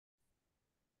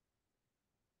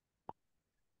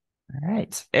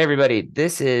right, everybody,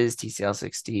 this is TCL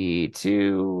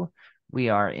 62. We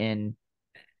are in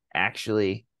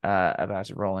actually about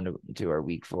to roll into our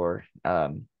week 4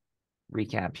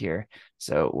 recap here.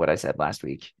 So what I said last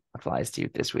week applies to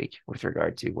this week with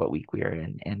regard to what week we are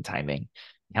in and timing.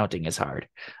 Counting is hard.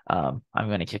 I'm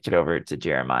going to kick it over to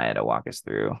Jeremiah to walk us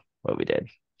through what we did.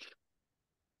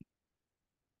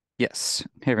 Yes.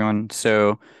 Hey, everyone.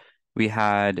 So we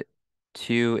had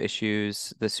 2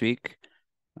 issues this week.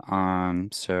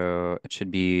 So it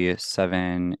should be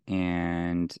 7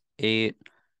 and 8.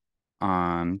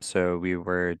 So we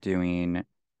were doing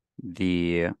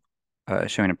the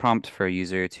showing a prompt for a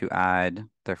user to add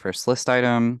their first list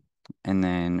item. And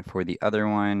then for the other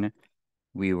one,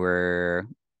 we were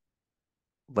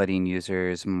letting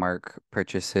users mark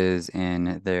purchases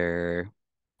on their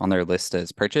list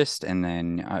as purchased, and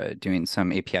then doing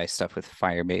some API stuff with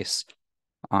Firebase.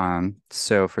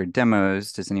 So for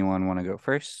demos, does anyone want to go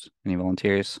first? Any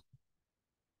volunteers?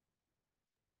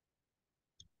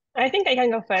 I think I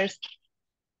can go first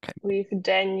Okay. with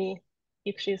Jenny,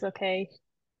 if she's okay.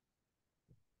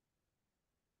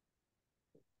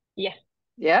 Yeah.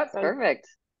 Yeah, So, perfect.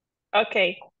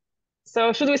 okay.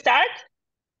 So should we start?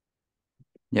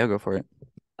 Yeah, go for it.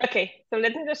 Okay, so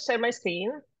let me just share my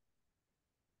screen.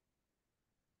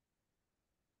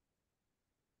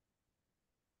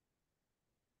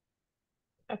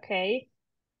 Okay.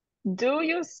 Do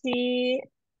you see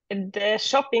the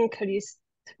shopping list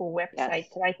website Yes.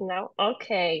 right now?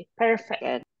 Okay, perfect.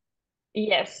 Good.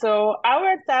 Yes, so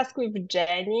our task with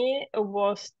Jenny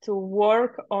was to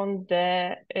work on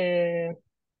the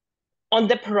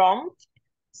prompt.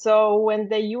 So when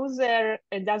the user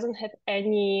doesn't have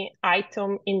any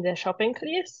item in the shopping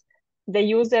list, the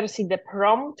user see the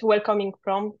prompt, welcoming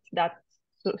prompt that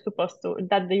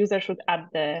the user should add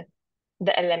the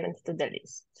elements to the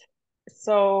list.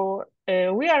 So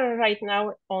we are right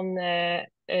now on the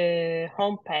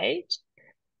home page.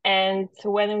 And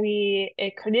when we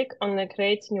click on the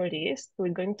create new list, we're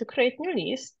going to create new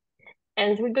list.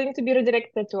 And we're going to be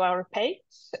redirected to our page.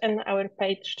 And our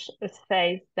page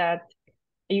says that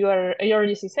your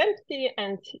list is empty,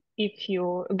 and if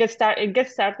you get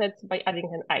started by adding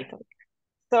an item.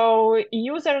 So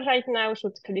user right now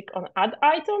should click on add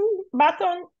item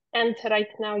button, and right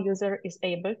now user is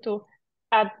able to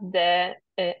add the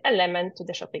element to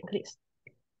the shopping list.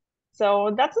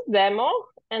 So that's a demo,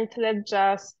 and let's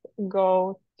just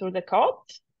go to the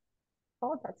code.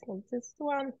 Oh, that's not this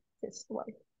one, this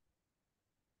one.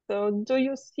 So do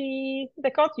you see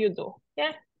the code? You do,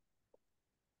 yeah?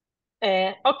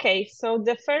 Okay, so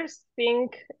the first thing,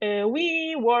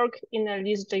 we work in a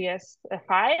list.js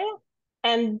file.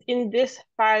 And in this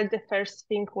file, the first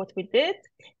thing what we did,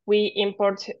 we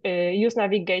import use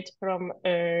navigate from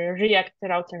React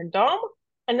Router DOM.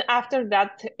 And after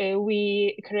that,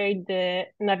 we create the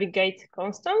navigate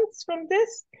constants from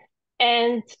this.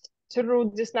 And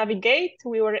through this navigate,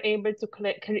 we were able to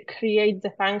create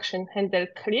the function handle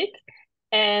click.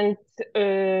 And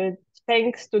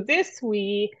thanks to this,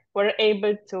 we were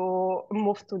able to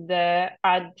move to the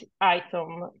add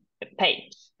item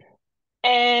page.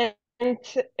 And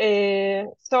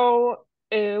so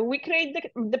we create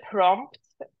the prompt.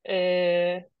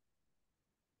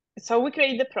 So we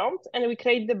create the prompt and we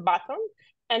create the button,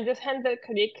 and this handle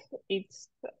click it's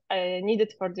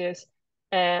needed for this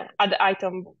add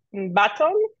item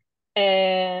button.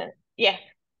 Yeah.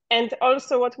 And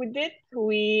also what we did,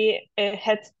 we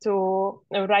had to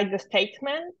write the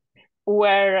statement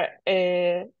where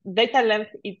data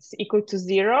length is equal to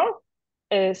 0.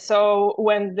 So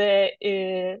when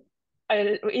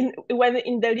when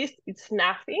in the list it's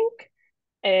nothing,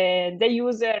 the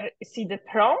user see the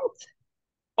prompt.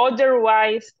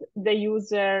 Otherwise, the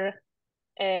user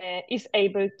is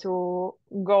able to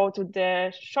go to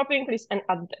the shopping list and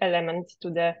add the element to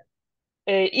the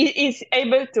is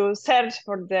able to search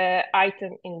for the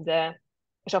item in the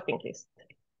shopping list.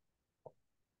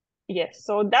 Yes,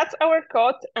 so that's our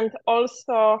code, and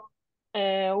also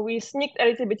we sneaked a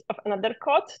little bit of another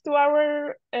code to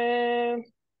our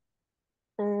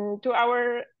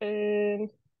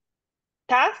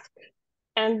task,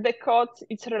 and the code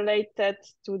is related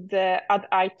to the add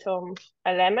item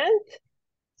element.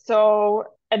 So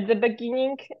at the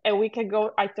beginning, a week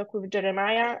ago, I talked with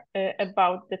Jeremiah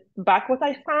about the bug what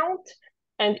I found.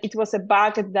 And it was a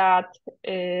bug that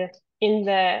in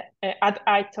the add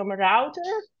item router,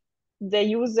 the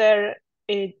user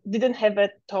didn't have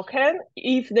a token.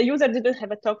 If the user didn't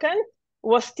have a token,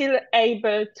 was still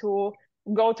able to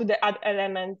go to the add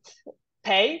element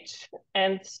page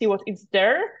and see what is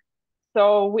there.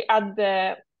 So we add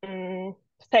the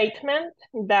statement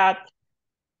that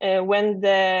when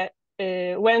the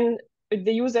when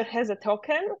the user has a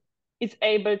token, it's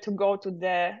able to go to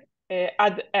the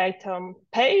add item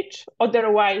page.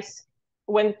 Otherwise,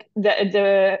 when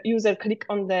the user click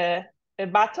on the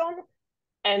button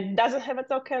and doesn't have a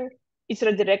token, it's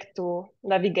redirect to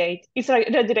navigate. It's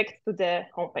redirect to the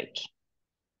homepage.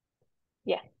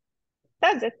 Yeah,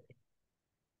 that's it.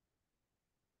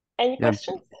 Any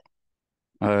questions?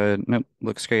 Nope,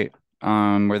 looks great.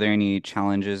 Were there any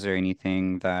challenges or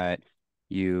anything that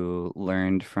you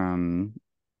learned from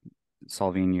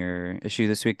solving your issue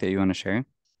this week that you want to share?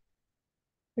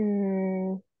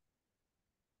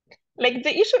 Like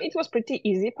the issue, it was pretty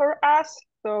easy for us,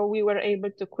 so we were able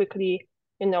to quickly,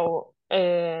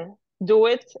 do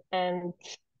it, and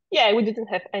yeah, we didn't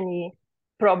have any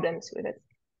problems with it.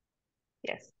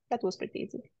 Yes, that was pretty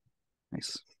easy.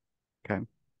 Nice. Okay.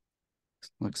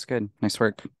 Looks good. Nice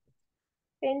work.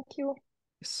 Thank you.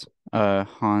 Yes.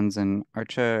 Hans and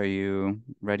Archa, are you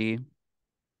ready?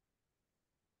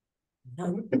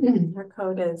 Our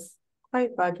code is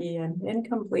quite buggy and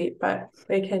incomplete, but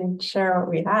we can share what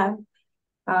we have.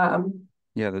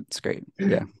 Yeah, that's great.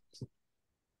 Yeah.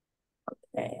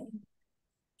 Okay.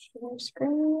 Share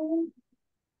screen.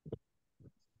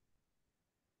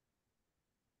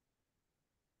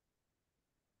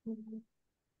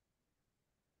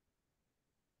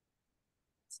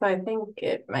 So I think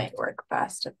it might work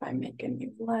best if I make a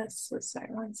new list. So sorry,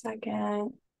 1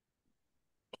 second.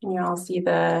 Can you all see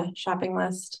the shopping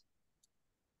list?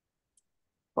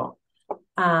 Cool.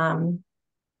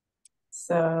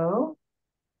 So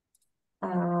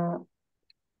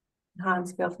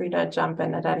Hans, feel free to jump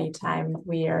in at any time.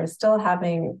 We are still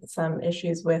having some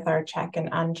issues with our check and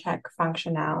uncheck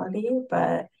functionality,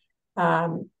 but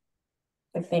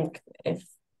I think if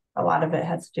a lot of it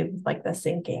has to do with like the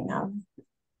syncing of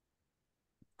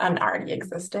an already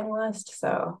existing list.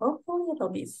 So hopefully it'll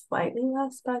be slightly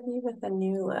less buggy with a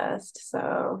new list.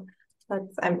 So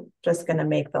I'm just going to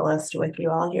make the list with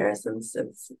you all here since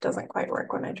it doesn't quite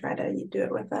work when I try to do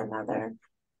it with another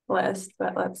list.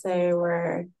 But let's say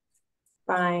we're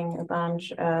buying a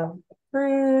bunch of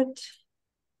fruit.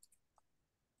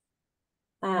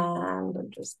 And I'm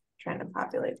just trying to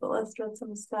populate the list with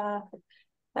some stuff.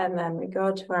 And then we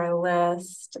go to our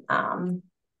list. And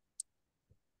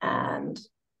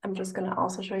I'm just going to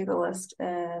also show you the list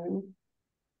in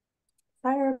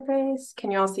Firebase.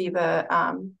 Can you all see the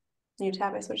new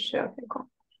tab I switched to? Okay, cool.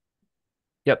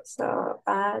 Yep. So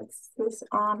it's this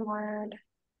onward.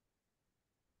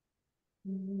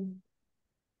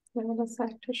 Give it a sec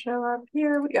to show up.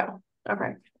 Here we go.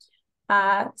 Okay.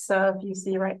 So if you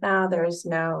see right now, there's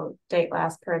no date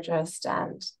last purchased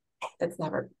and it's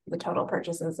never, the total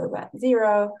purchases is at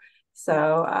 0.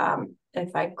 So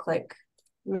if I click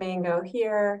Mango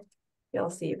here,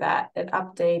 you'll see that it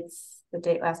updates the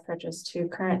date last purchase to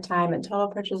current time and total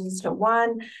purchases to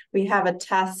 1. We have a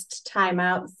test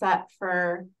timeout set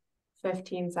for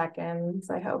 15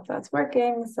 seconds. I hope that's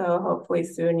working. So hopefully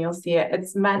soon you'll see it.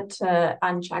 It's meant to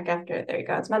uncheck after, there you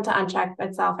go. It's meant to uncheck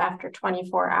itself after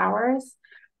 24 hours.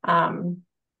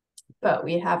 But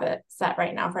we have it set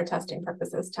right now for testing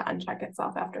purposes to uncheck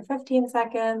itself after 15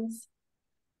 seconds.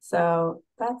 So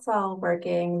that's all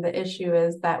working. The issue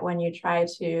is that when you try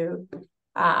to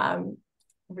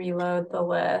reload the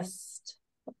list,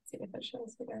 let's see if it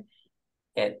shows here,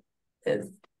 it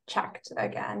is checked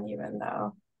again, even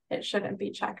though it shouldn't be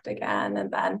checked again.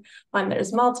 And then when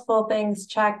there's multiple things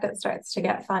checked, it starts to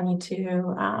get funny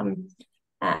too.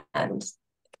 And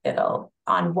it'll,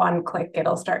 on one click,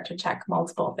 it'll start to check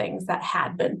multiple things that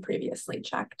had been previously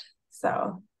checked.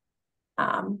 So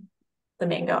the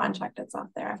mango unchecked itself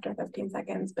there after 15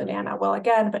 seconds. Banana will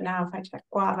again, but now if I check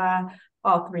guava,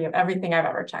 all 3 of everything I've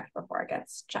ever checked before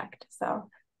gets checked. So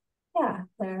yeah,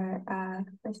 they're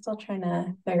still trying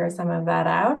to figure some of that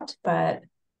out, but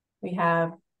we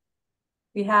have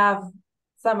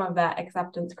some of that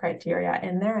acceptance criteria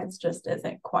in there. It's just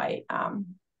isn't quite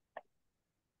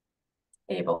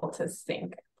able to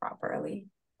sync properly.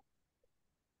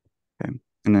 Okay.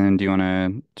 And then do you want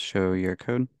to show your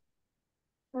code?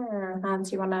 Sure.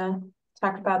 Hans, you want to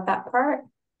talk about that part?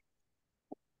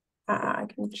 I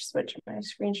can just switch my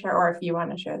screen share, or if you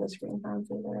want to share the screen, Hans,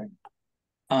 either.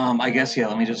 I guess, yeah,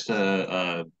 let me just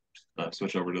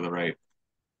switch over to the right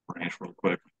branch real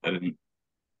quick.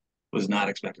 Was not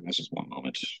expecting this. Just one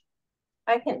moment.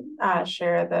 I can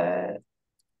share the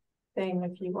thing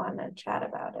if you want to chat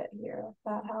about it here, if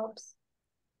that helps.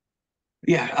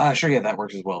 Yeah, sure. Yeah, that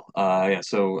works as well. Yeah,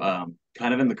 so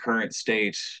kind of in the current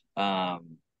state,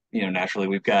 naturally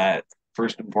we've got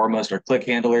first and foremost our click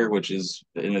handler, which is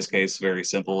in this case very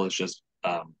simple. It's just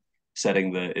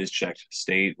setting the is checked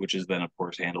state, which is then of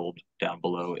course handled down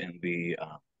below in the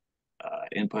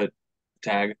input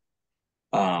tag.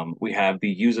 We have the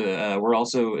use. We're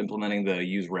also implementing the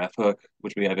use ref hook,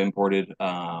 which we have imported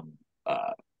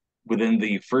within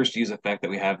the first use effect that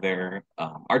we have there.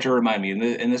 Archer, remind me,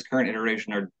 in this current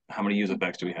iteration, how many use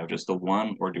effects do we have? Just the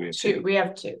one, or do we have two? We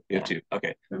have two. We have two.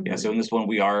 Okay. Yeah. So in this one,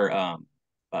 we are,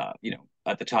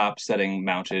 at the top setting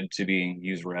mounted to being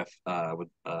use ref with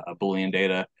a Boolean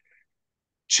data.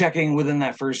 Checking within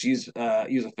that first use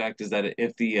effect is that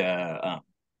if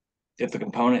the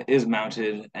component is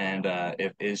mounted and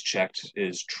if is checked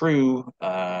is true,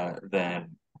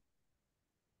 then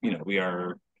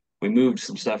we moved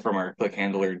some stuff from our click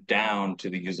handler down to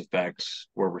the use effect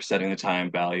where we're setting the time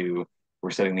value,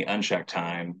 we're setting the unchecked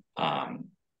time,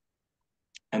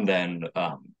 and then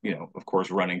of course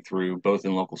running through both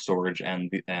in local storage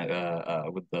and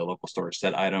with the local storage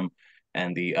set item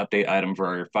and the update item for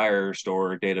our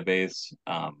Firestore database.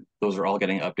 Those are all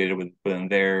getting updated within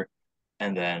there,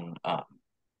 and then of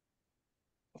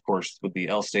course with the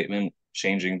else statement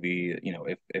changing the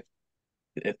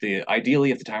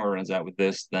ideally if the timer runs out with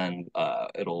this, then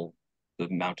the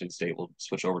mounted state will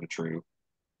switch over to true.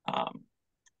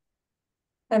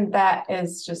 And that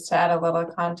is, just to add a little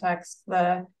context,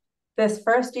 this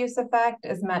first use effect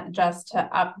is meant just to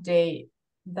update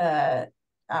the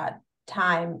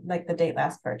time, like the date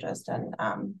last purchased, and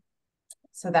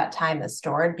so that time is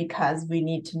stored because we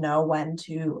need to know when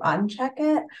to uncheck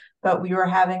it. But we were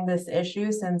having this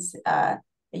issue since a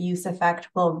use effect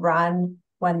will run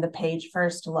when the page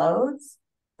first loads,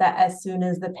 that as soon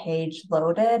as the page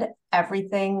loaded,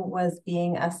 everything was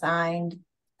being assigned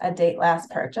a date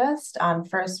last purchased on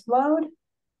first load.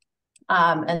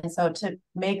 And so to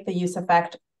make the use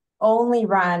effect only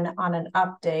run on an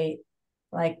update,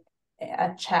 like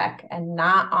a check, and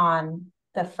not on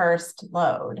the first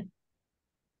load,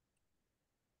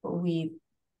 we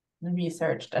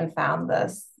researched and found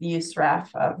this use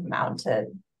ref of mounted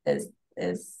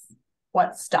is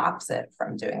what stops it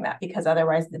from doing that, because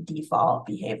otherwise the default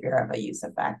behavior of a use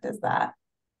effect is that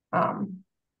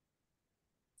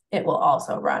it will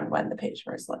also run when the page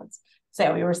first loads.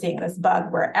 So we were seeing this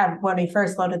bug where when we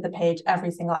first loaded the page,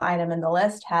 every single item in the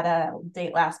list had a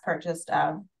date last purchased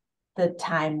of the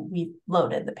time we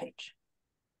loaded the page.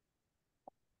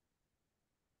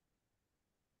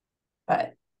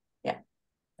 But yeah,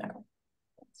 okay.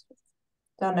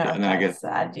 Don't know if that's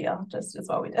ideal, just is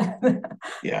what we did.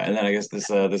 Yeah, and then I guess this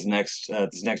next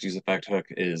use effect hook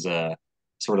is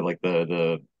sort of like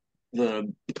the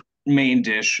main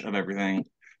dish of everything,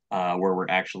 where we're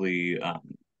actually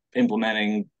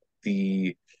implementing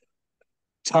the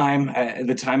time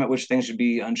at which things should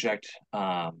be unchecked.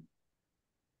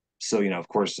 So of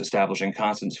course, establishing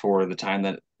constants for the time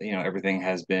that everything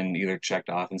has been either checked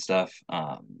off and stuff,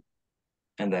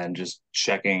 and then just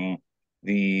checking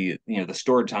the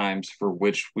stored times for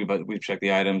which we've checked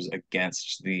the items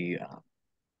against the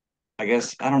I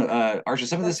guess I don't know, Archie,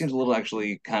 some of this seems a little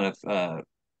actually kind of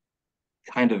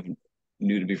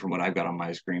new to me from what I've got on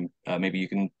my screen. Maybe you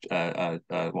can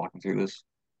walk me through this.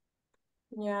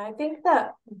 Yeah, I think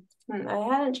that I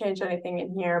hadn't changed anything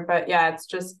in here, but yeah, it's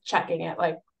just checking it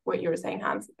like what you were saying,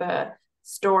 Hans, the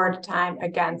stored time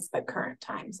against the current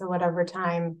time. So whatever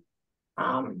time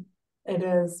it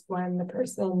is when the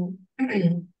person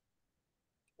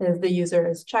is the user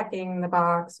is checking the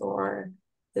box or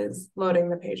is loading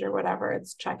the page or whatever,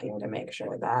 it's checking to make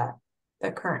sure that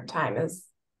the current time is,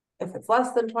 if it's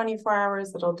less than 24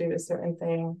 hours, it'll do a certain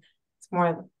thing. It's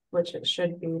more, which it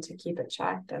should be, to keep it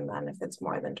checked. And then if it's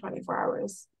more than 24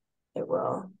 hours, it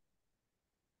will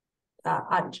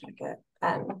uncheck it.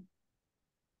 And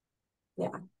yeah,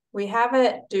 we have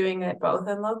it doing it both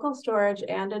in local storage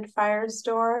and in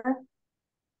Firestore.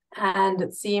 And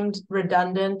it seemed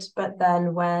redundant, but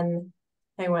then when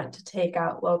I went to take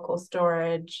out local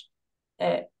storage,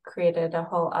 it created a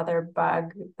whole other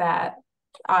bug that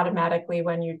automatically,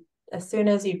 as soon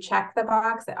as you check the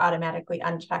box, it automatically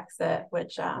unchecks it,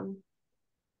 which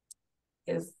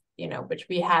is, which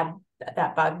we had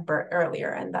that bug earlier,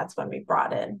 and that's when we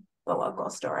brought in the local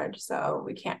storage. So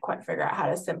we can't quite figure out how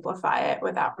to simplify it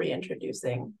without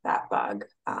reintroducing that bug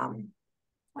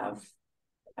of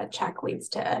a check leads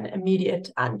to an immediate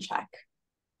uncheck.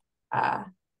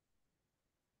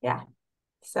 Yeah,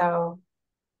 so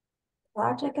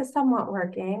logic is somewhat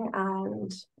working,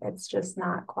 and it's just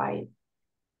not quite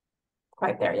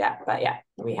there yet. But yeah,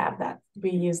 we have that. We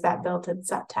use that built-in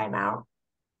set timeout.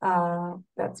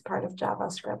 That's part of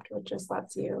JavaScript, which just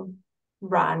lets you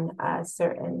run a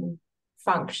certain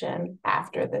function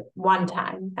after the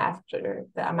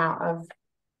amount of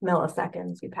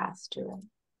milliseconds you pass to it.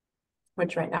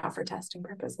 which right now for testing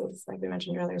purposes, like we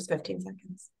mentioned earlier, is 15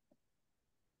 seconds.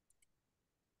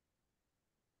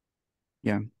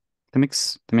 Yeah, that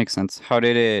makes sense. How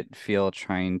did it feel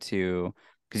trying to,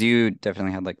 because you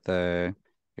definitely had like I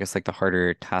guess like the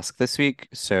harder task this week.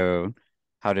 So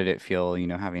how did it feel,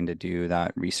 having to do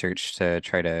that research to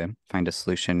try to find a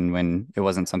solution when it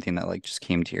wasn't something that like just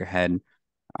came to your head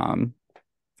um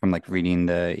from like reading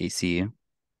the AC?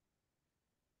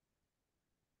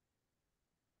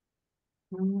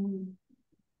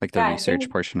 Like the Yeah, research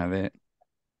portion of it.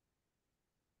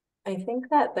 I think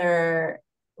that there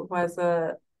was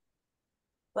I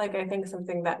think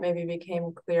something that maybe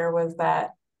became clear was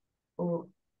that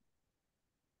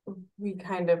we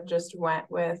kind of just went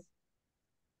with,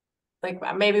 like,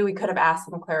 maybe we could have asked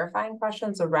some clarifying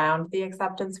questions around the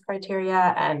acceptance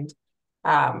criteria, and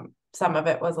some of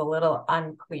it was a little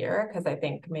unclear because I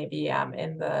think maybe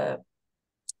in the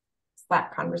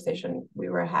Slack conversation we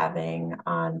were having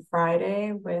on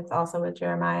Friday with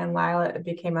Jeremiah and Lila, it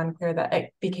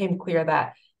became clear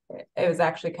that it was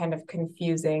actually kind of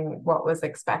confusing what was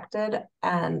expected,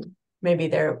 and maybe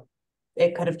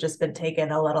it could have just been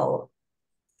taken a little,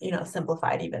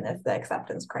 simplified, even if the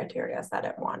acceptance criteria said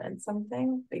it wanted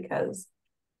something, because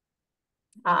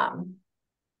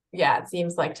yeah, it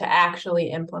seems like to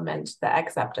actually implement the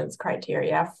acceptance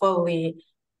criteria fully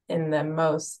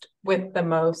with the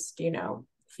most,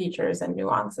 features and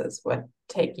nuances would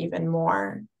take even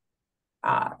more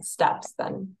steps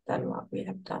than what we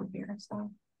have done here.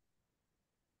 So,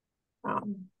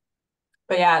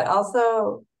 but yeah, it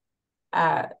also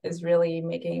is really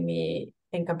making me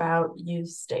think about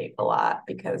use state a lot,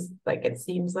 because like it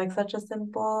seems like such a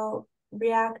simple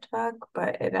React hook,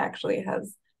 but it actually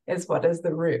is what is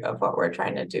the root of what we're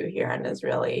trying to do here, and is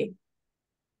really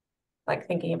like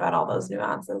thinking about all those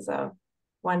nuances of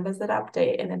when does it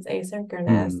update and it's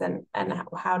asynchronous, and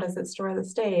how does it store the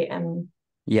state, and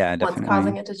Yeah, what's definitely.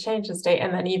 causing it to change the state,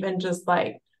 and then even just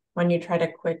like when you try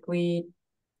to quickly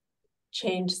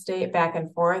change state back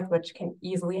and forth, which can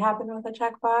easily happen with a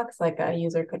checkbox. Like a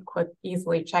user could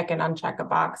easily check and uncheck a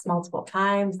box multiple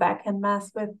times. That can mess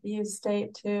with use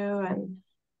state too, and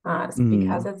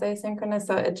because it's asynchronous.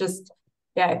 So it just,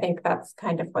 yeah, I think that's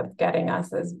kind of what's getting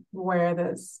us, is where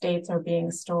the states are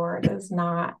being stored is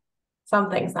not,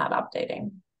 something's not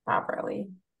updating properly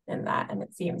in that, and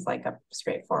it seems like a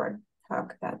straightforward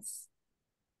hook that's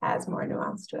has more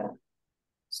nuance to it.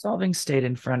 Solving state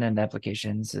in front end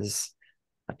applications is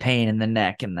a pain in the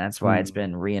neck, and that's why it's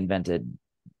been reinvented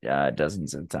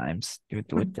dozens of times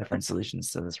with different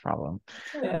solutions to this problem.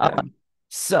 Yeah.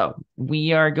 So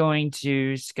we are going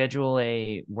to schedule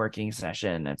a working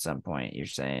session at some point. You're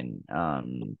saying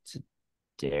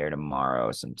today or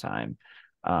tomorrow sometime.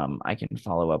 I can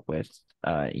follow up with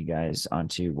you guys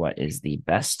onto what is the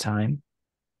best time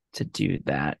to do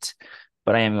that.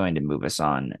 But I am going to move us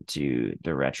on to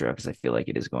the retro because I feel like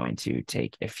it is going to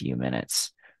take a few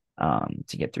minutes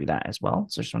to get through that as well.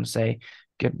 So I just want to say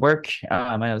good work.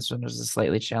 I know this one was a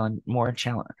slightly more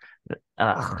challenge.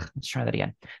 Let's try that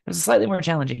again. There's a slightly more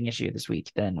challenging issue this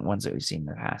week than ones that we've seen in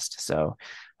the past. So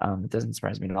it doesn't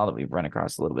surprise me at all that we've run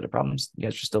across a little bit of problems. You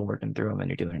guys are still working through them, and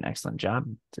you're doing an excellent job.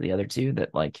 To the other two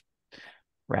that like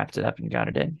wrapped it up and got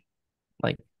it in,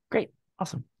 like great,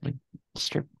 awesome. Like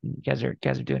you guys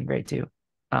are doing great too.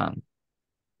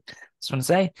 Just want to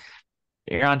say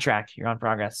you're on track, you're on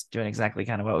progress, doing exactly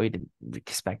kind of what we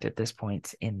expect at this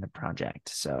point in the project.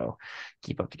 So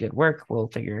keep up the good work. We'll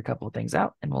figure a couple of things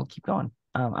out and we'll keep going.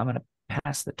 I'm going to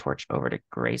pass the torch over to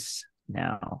Grace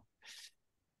now.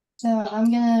 So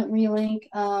I'm going to relink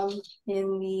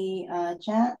in the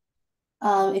chat.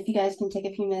 If you guys can take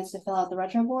a few minutes to fill out the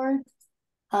retro board.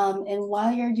 And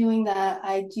while you're doing that,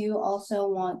 I do also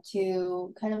want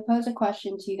to kind of pose a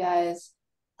question to you guys.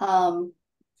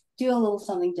 Do a little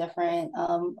something different.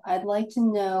 I'd like to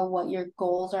know what your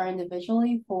goals are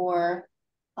individually for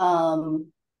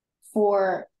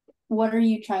what are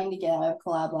you trying to get out of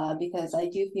Collab Lab, because I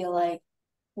do feel like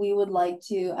we would like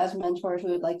to, as mentors,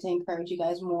 we would like to encourage you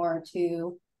guys more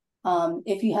to,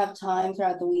 if you have time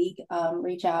throughout the week,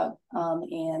 reach out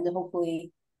and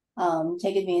hopefully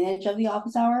take advantage of the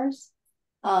office hours.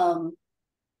 And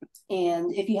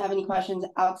if you have any questions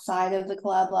outside of the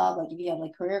Collab Lab, like if you have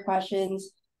like career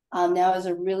questions, now is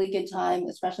a really good time,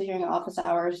 especially during office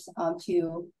hours,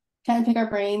 to kind of pick our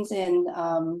brains and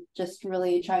just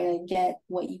really try to get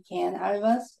what you can out of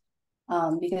us.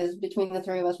 Because between the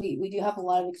three of us, we do have a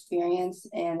lot of experience,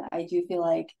 and I do feel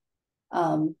like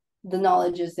the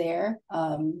knowledge is there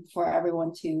for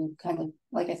everyone to kind of,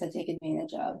 like I said, take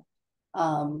advantage of.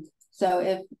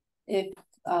 So if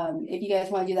you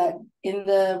guys want to do that in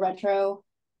the retro,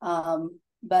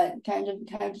 but kind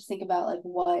of just think about like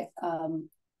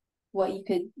what you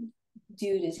could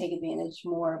do to take advantage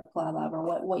more of Collab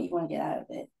or what you want to get out of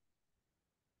it.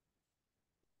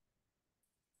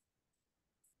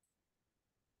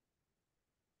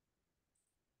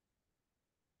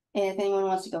 And if anyone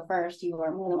wants to go first, you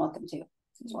are more than welcome to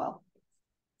as well.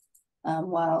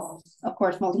 While of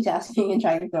course multitasking and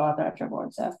trying to go out the retro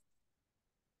board. So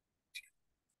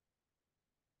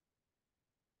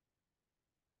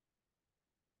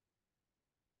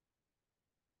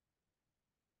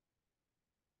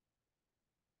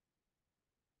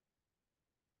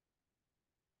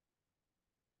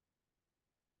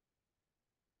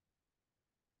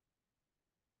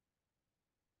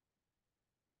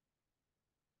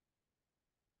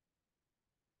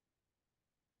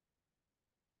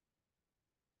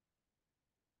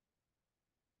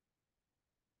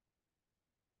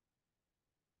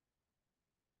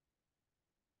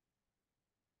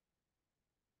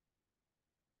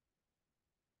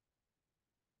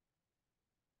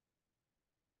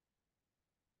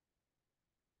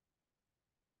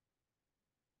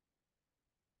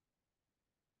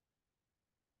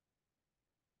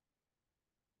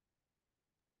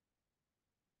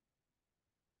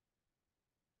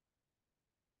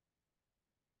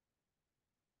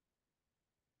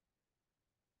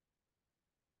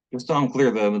Just so I'm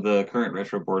clear, the current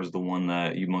retro board is the one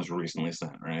that you most recently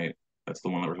sent, right? That's the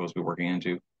one that we're supposed to be working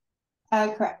into.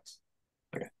 correct.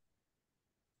 Okay.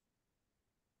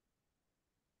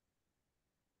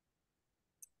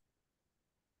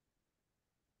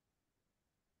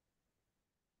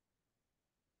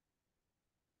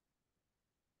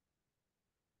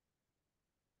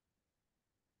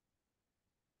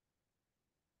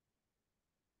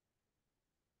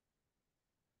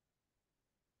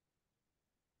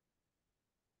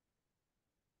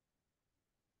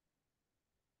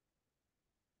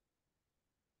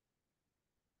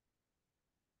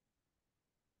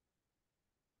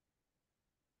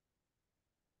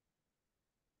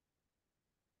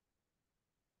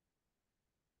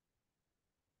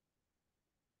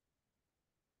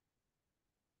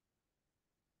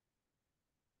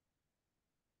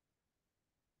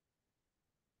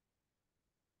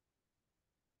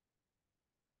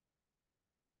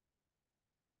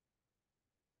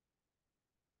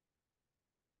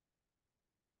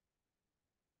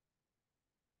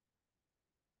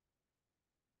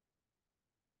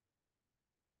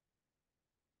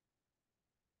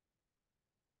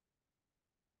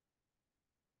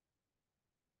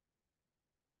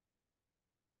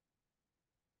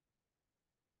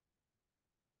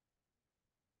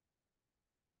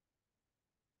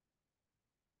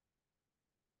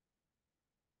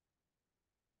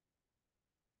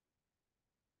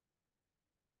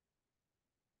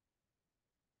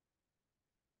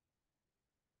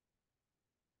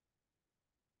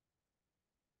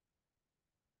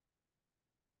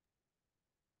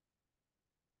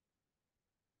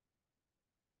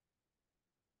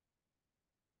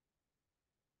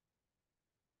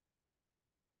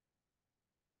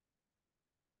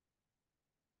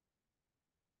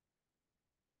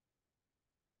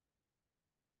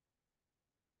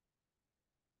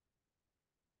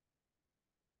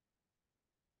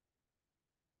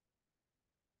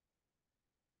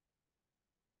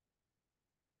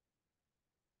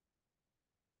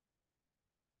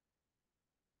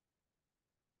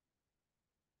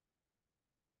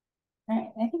 All right,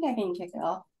 I think I can kick it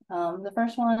off. The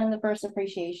first one, the first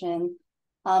appreciation,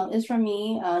 is from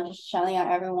me, just shouting out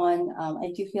everyone.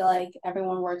 I do feel like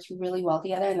everyone works really well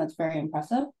together, and that's very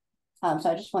impressive. So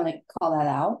I just want to call that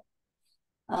out.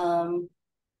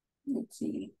 Let's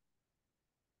see.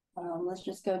 Let's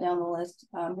just go down the list.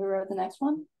 Who wrote the next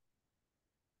one?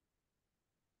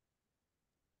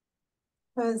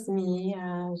 It was me,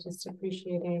 just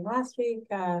appreciating last week.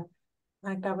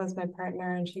 Magda was my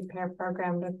partner and she pair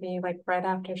programmed with me like right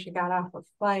after she got off a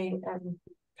flight and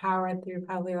powered through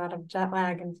probably a lot of jet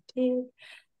lag and fatigue.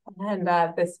 And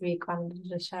this week wanted to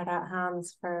just shout out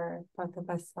Hans for both of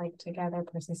us like together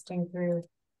persisting through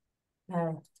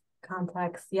a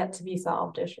complex yet to be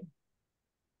solved issue.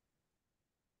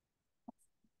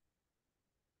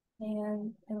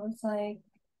 And it looks like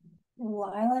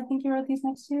Lila, I think you wrote these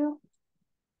next two.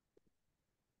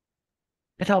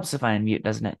 It helps if I unmute,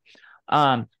 doesn't it?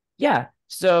 Yeah.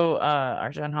 So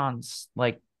Arja and Hans,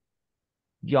 like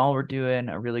y'all were doing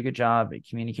a really good job at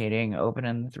communicating,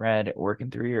 opening the thread, working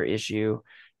through your issue.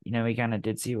 You know, we kind of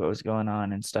did see what was going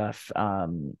on and stuff.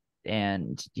 And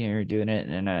you know, you're doing it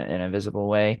in a visible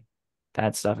way.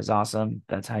 That stuff is awesome.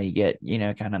 That's how you get, you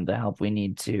know, kind of the help we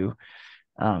need to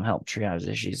help triage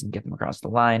issues and get them across the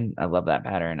line. I love that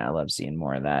pattern. I love seeing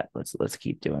more of that. Let's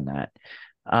keep doing that.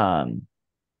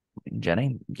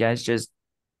 Jenny, you guys just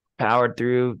powered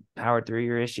through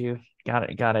your issue.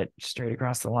 Got it straight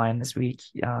across the line this week.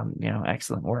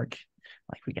 Excellent work.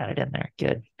 Like, we got it in there.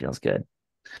 Good. Feels good.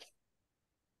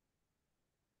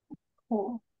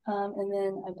 Cool. And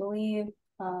then I believe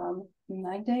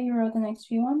Magda, you wrote the next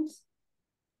few ones.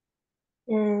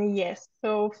 Yes.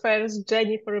 So first,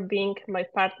 Jenny for being my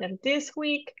partner this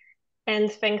week,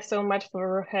 and thanks so much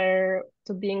for her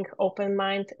to being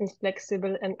open-minded and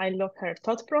flexible, and I love her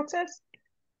thought process.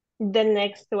 The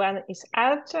next one is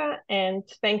Archa, and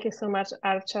thank you so much,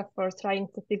 Archa, for trying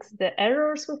to fix the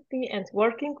errors with me and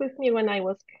working with me when I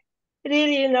was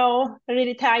really,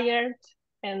 really tired,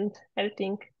 and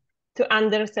helping to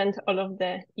understand all of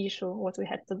the issue, what we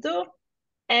had to do.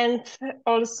 And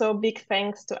also big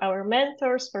thanks to our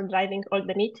mentors for driving all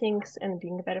the meetings and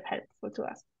being very helpful to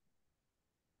us.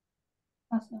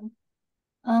 Awesome.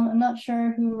 I'm not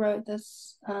sure who wrote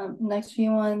this next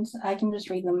few ones. I can just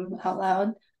read them out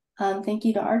loud. Thank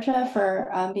you to Archa for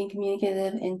being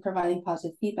communicative and providing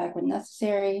positive feedback when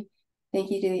necessary.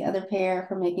 Thank you to the other pair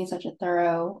for making such a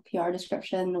thorough PR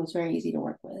description. It was very easy to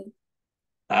work with.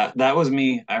 That was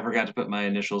me. I forgot to put my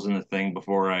initials in the thing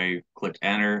before I clicked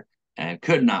enter and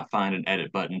could not find an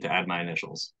edit button to add my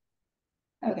initials.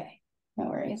 Okay, no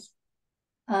worries.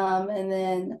 And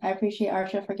then I appreciate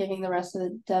Archa for giving the rest of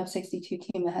the Dev 62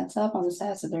 team a heads up on the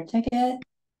status of their ticket.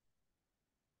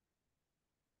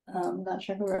 Not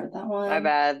sure who wrote that one. My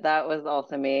bad. That was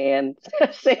also me, and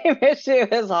same issue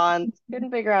as Hans.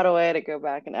 Couldn't figure out a way to go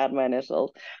back and add my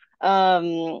initials.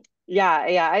 Yeah.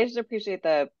 I just appreciate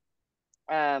the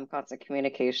constant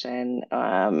communication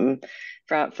from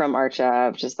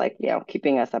Archa, just like,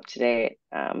 keeping us up to date.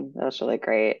 That was really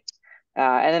great.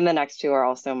 And then the next two are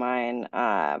also mine.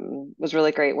 Was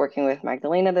really great working with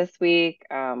Magdalena this week.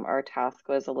 Our task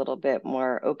was a little bit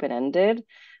more open-ended.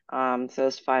 So it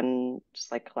was fun,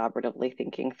 just like collaboratively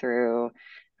thinking through,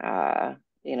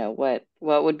 what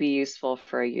would be useful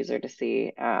for a user to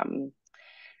see,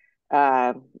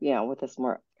 with this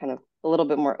more kind of a little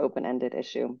bit more open-ended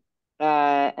issue.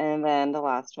 And then the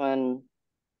last one,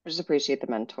 I just appreciate the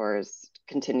mentors'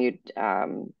 continued,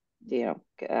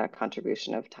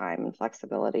 contribution of time and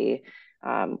flexibility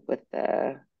with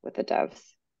the devs.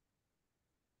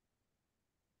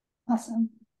 Awesome.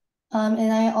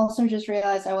 And I also just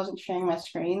realized I wasn't sharing my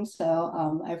screen,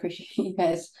 so I appreciate you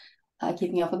guys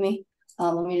keeping up with me.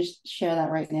 Let me just share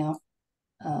that right now.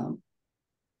 2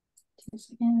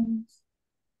 seconds.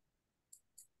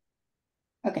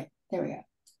 Okay, there we go.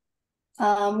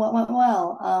 What went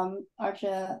well?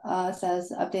 Archa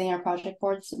says updating our project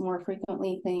boards more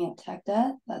frequently, cleaning up tech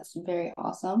debt. That's very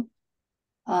awesome.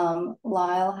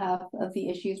 Lyle, half of the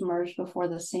issues merged before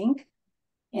the sync,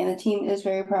 and the team is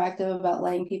very proactive about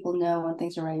letting people know when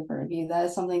things are ready for review. That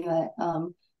is something that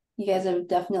you guys have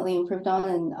definitely improved on,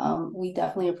 and we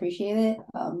definitely appreciate it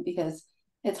because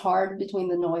it's hard between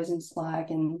the noise in Slack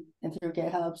and through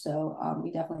GitHub. So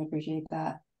we definitely appreciate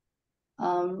that.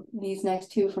 These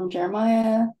next two from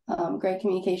Jeremiah, great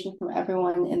communication from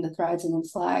everyone in the threads and in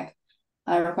Slack.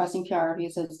 Requesting PR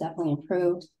reviews has definitely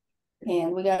improved,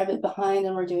 and we got a bit behind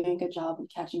and we're doing a good job of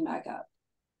catching back up.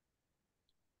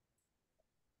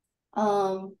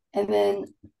 And then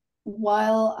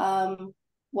while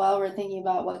we're thinking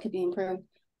about what could be improved,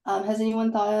 has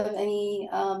anyone thought of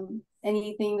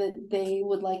anything that they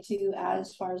would like to add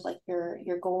as far as like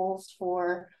your goals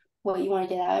for what you want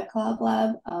to get out of Collab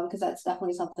Lab? Because that's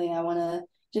definitely something I want to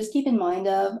just keep in mind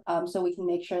of, so we can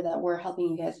make sure that we're helping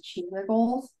you guys achieve your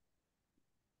goals.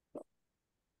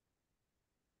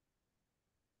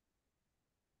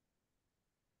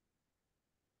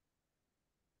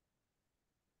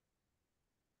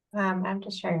 I'm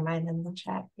just sharing mine in the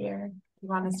chat here. You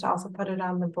want us to also put it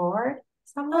on the board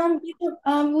somewhere? We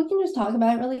can just talk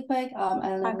about it really quick. I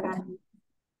don't know. Okay.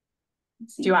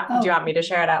 Do you want me to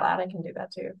share it out loud? I can do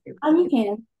that too. You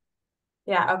can.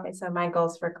 Yeah, okay. So my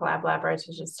goals for Collab Lab are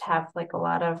to just have like a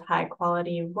lot of high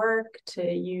quality work to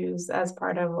use as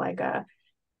part of like a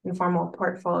informal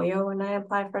portfolio when I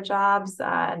apply for jobs,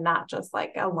 not just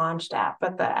like a launched app,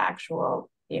 but the actual,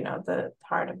 the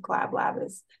heart of Collab Lab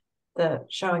is the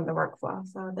showing the workflow.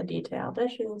 So the detailed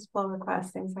issues, pull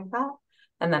requests, things like that.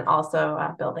 And then also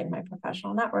building my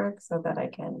professional network so that I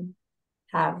can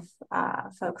have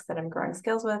folks that I'm growing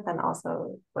skills with, and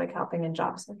also like helping in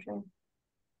job searching.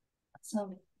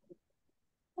 So,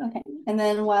 okay. And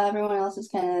then while everyone else is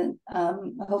kind of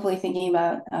hopefully thinking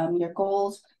about your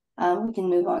goals, we can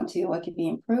move on to what could be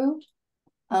improved.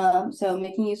 So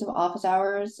making use of office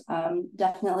hours,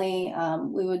 definitely,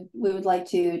 we would like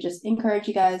to just encourage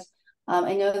you guys.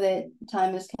 I know that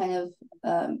time is kind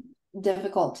of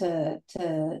difficult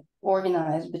to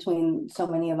organize between so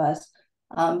many of us,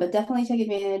 but definitely take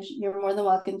advantage. You're more than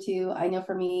welcome to. I know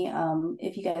for me,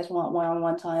 if you guys want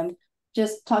one-on-one time,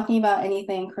 just talking about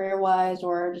anything career-wise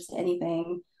or just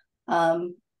anything.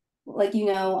 Like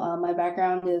my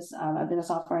background is I've been a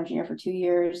software engineer for 2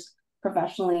 years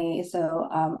professionally. So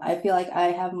I feel like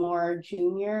I have more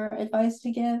junior advice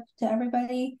to give to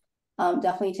everybody.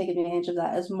 Definitely take advantage of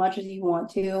that as much as you want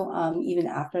to, even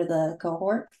after the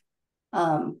cohort.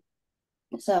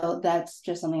 So that's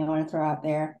just something I want to throw out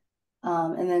there.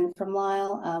 And then from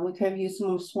Lyle, we could have used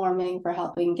some swarming for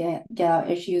helping get out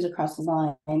issues across the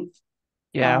line.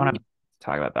 Yeah, I want to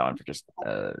talk about that one for just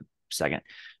a second.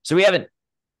 So we haven't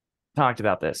talked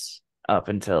about this up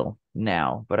until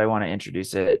now, but I want to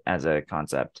introduce it as a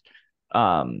concept.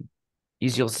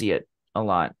 You'll see it a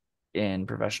lot in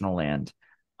professional land.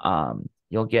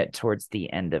 You'll get towards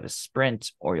the end of a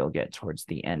sprint, or you'll get towards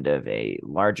the end of a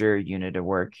larger unit of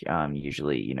work,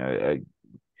 usually,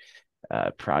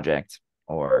 a project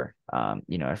or,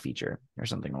 a feature or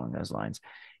something along those lines.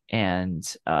 And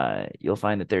you'll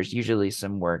find that there's usually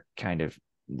some work kind of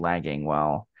lagging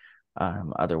while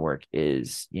other work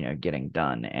is getting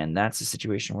done, and that's a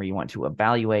situation where you want to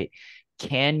evaluate,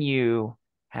 can you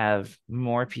have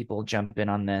more people jump in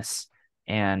on this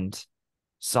and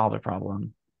solve a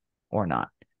problem or not.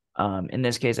 In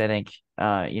this case, I think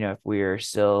if we're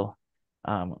still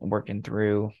working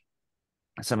through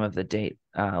some of the date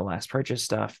last purchase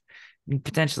stuff,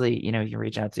 potentially you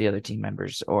reach out to the other team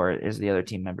members, or as the other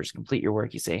team members complete your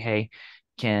work, you say, hey,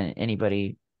 can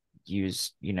anybody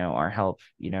use our help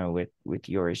with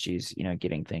your issues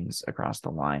getting things across the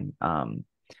line,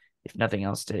 if nothing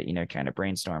else to kind of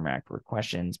brainstorm for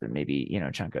questions, but maybe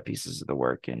chunk up pieces of the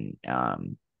work and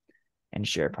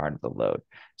share part of the load.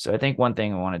 So I think one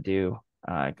thing I want to do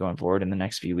going forward in the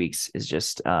next few weeks is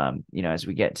just as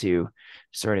we get to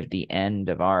sort of the end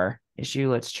of our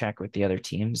issue, let's check with the other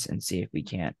teams and see if we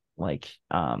can't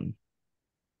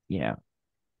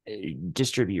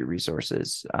distribute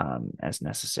resources as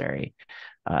necessary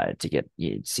to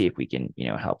see if we can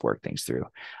help work things through.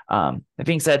 That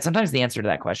being said, sometimes the answer to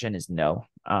that question is no,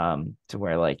 to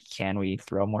where can we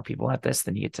throw more people at this?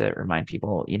 Then you get to remind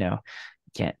people you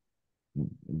can't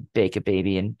bake a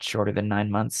baby in shorter than 9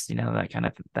 months, that kind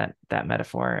of that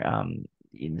metaphor.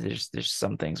 There's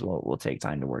some things will take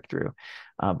time to work through,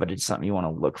 but it's something you want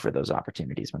to look for those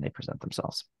opportunities when they present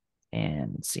themselves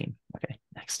and see. Okay,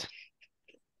 next.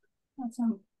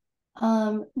 Awesome.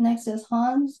 Next is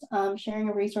Hans, sharing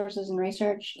of resources and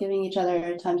research, giving each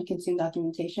other time to consume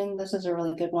documentation. This is a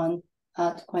really good one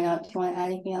to point out. Do you want to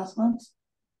add anything else, Hans?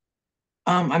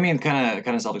 I mean, kind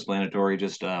of self-explanatory.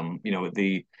 Just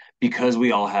because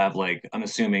we all have I'm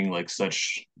assuming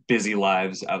such busy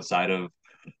lives outside of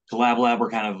Collab Lab, we're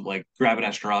kind of grabbing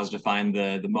at straws to find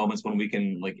the moments when we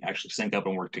can actually sync up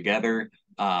and work together.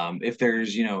 If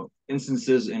there's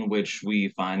instances in which we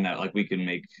find that we can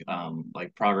make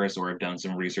progress or have done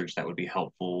some research that would be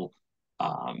helpful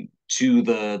to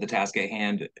the task at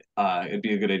hand, it'd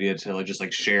be a good idea to just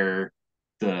share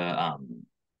the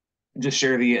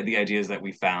the ideas that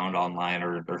we found online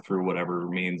or through whatever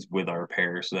means with our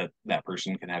pair, so that that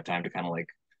person can have time to kind of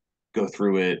go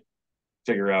through it,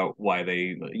 figure out why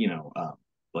they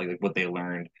what they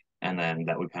learned, and then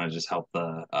that would kind of just help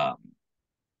the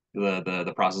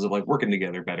process of working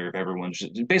together better if everyone's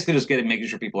basically just making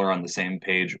sure people are on the same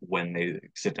page when they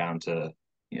sit down to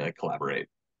collaborate.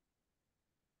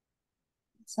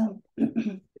 So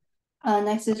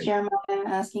next is Jeremiah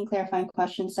asking clarifying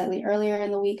questions slightly earlier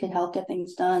in the week could help get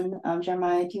things done.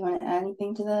 Jeremiah, do you want to add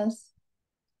anything to this?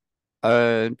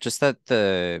 Just that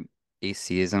the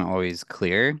AC isn't always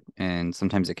clear, and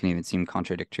sometimes it can even seem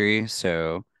contradictory.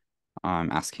 So,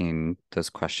 asking those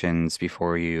questions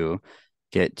before you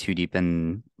get too deep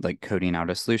in coding out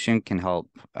a solution can help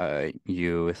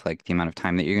you with the amount of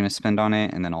time that you're going to spend on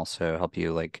it, and then also help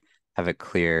you have a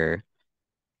clear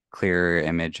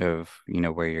image of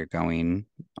where you're going,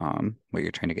 what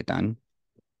you're trying to get done.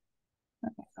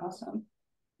 Okay, awesome.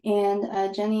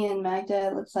 And Jenny and Magda,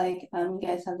 it looks like you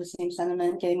guys have the same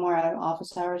sentiment, getting more out of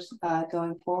office hours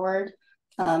going forward.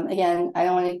 Again, I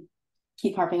don't want to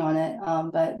keep harping on it,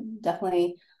 but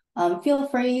definitely feel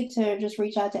free to just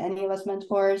reach out to any of us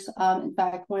mentors. In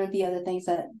fact, one of the other things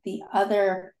that the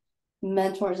other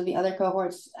mentors of the other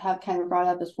cohorts have kind of brought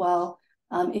up as well,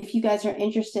 if you guys are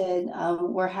interested,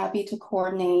 we're happy to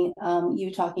coordinate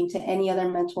you talking to any other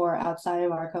mentor outside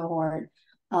of our cohort.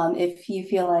 If you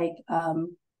feel like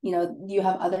you know, you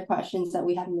have other questions that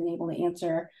we haven't been able to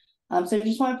answer. So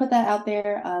just want to put that out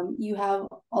there. You have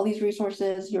all these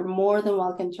resources. You're more than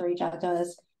welcome to reach out to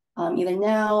us, either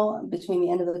now, between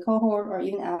the end of the cohort, or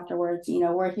even afterwards. You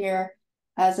know, we're here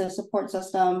as a support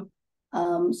system.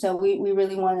 So we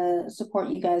really want to support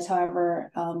you guys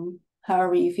however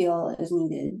you feel is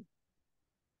needed.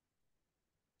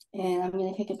 And I'm going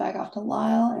to kick it back off to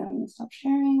Lyle, and I'm going to stop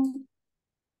sharing.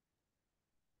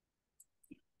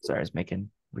 Sorry, I was making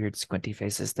weird squinty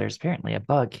faces. There's apparently a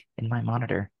bug in my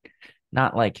monitor.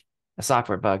 Not like a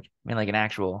software bug. I mean, like an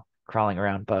actual crawling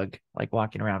around bug, like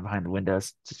walking around behind the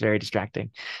windows. It's very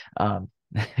distracting.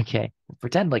 Okay,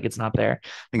 pretend like it's not there.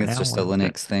 I think it's just a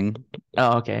Linux thing.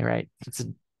 Oh, okay, right. It's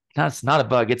not a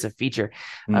bug. It's a feature.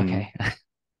 Okay.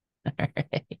 All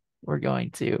right. We're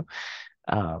going to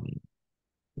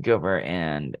go over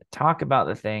and talk about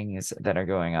the things that are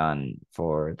going on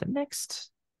for the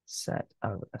next set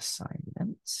of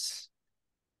assignments,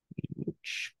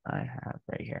 which I have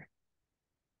right here.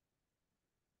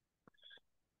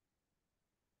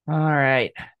 All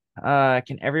right.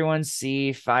 Can everyone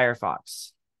see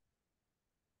Firefox?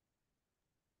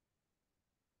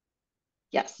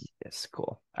 Yes. Yes,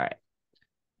 cool. All right.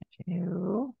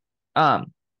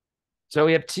 So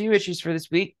we have 2 issues for this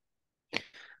week.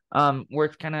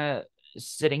 Worth kind of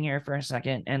sitting here for a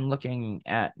second and looking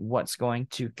at what's going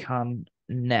to come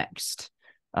next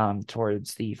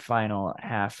towards the final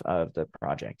half of the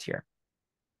project here.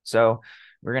 So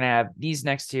we're going to have these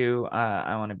next 2.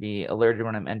 I want to be alerted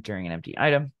when I'm entering an empty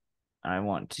item. I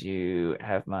want to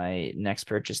have my next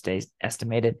purchase day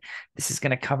estimated. This is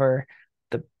going to cover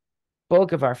the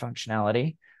bulk of our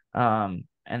functionality. And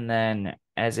then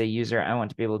as a user, I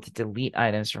want to be able to delete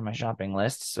items from my shopping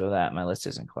list so that my list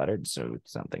isn't cluttered. So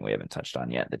something we haven't touched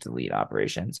on yet, the delete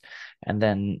operations. And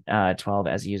then 12,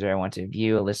 as a user, I want to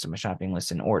view a list of my shopping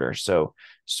list in order. So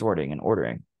sorting and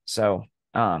ordering. So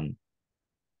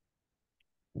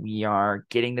we are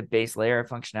getting the base layer of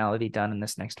functionality done in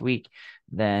this next week.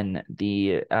 Then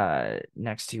the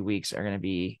next 2 weeks are going to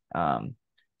be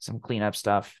some cleanup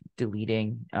stuff,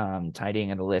 deleting,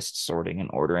 tidying of the list, sorting and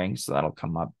ordering. So that'll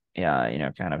come up,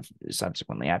 kind of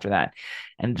subsequently after that.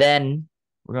 And then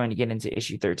we're going to get into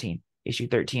issue 13. Issue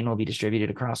 13 will be distributed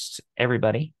across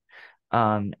everybody.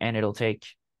 And it'll take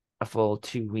a full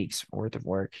 2 weeks worth of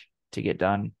work to get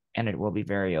done. And it will be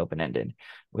very open-ended,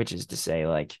 which is to say,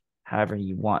 like, however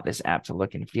you want this app to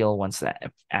look and feel once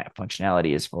that app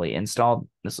functionality is fully installed,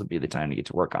 this will be the time to get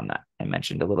to work on that. I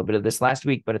mentioned a little bit of this last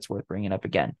week, but it's worth bringing up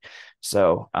again.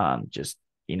 So just,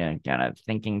 kind of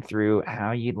thinking through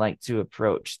how you'd like to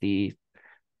approach the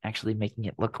actually making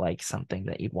it look like something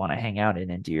that you'd want to hang out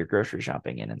in and do your grocery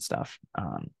shopping in and stuff.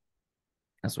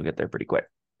 This will get there pretty quick.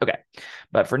 Okay.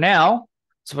 But for now,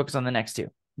 let's focus on the next 2.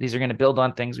 These are going to build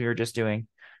on things we were just doing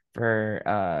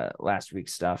for last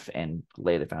week's stuff and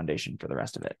lay the foundation for the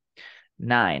rest of it.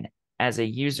 9, as a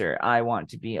user, I want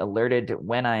to be alerted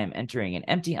when I am entering an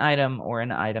empty item or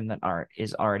an item that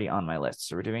is already on my list.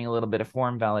 So we're doing a little bit of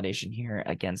form validation here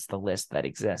against the list that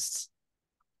exists.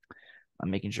 I'm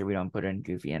making sure we don't put in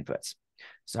goofy inputs.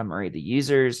 Summary: the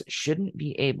users shouldn't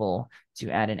be able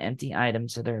to add an empty item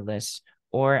to their list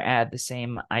or add the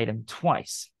same item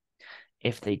twice.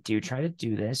 If they do try to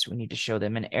do this, we need to show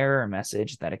them an error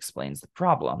message that explains the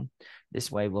problem.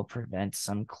 This way we'll prevent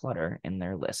some clutter in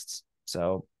their lists.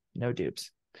 So no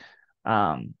dupes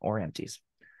or empties.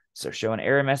 So show an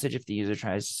error message if the user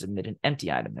tries to submit an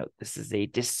empty item. Note, this is a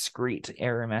discrete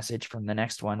error message from the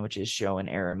next one, which is show an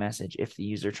error message if the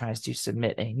user tries to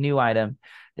submit a new item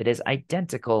that is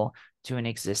identical to an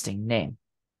existing name.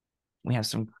 We have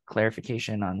some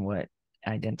clarification on what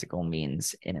identical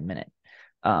means in a minute.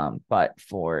 But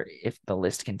for if the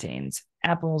list contains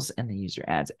apples and the user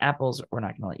adds apples, we're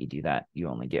not going to let you do that. You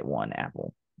only get 1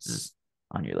 apple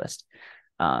on your list.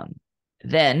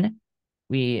 Then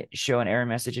we show an error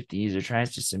message if the user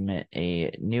tries to submit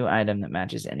a new item that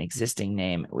matches an existing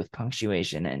name with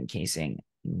punctuation and casing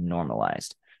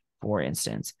normalized. For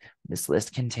instance, this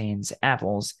list contains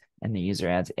apples and the user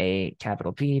adds a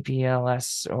capital P,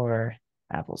 PLS, or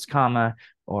apples, comma,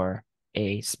 or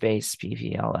a space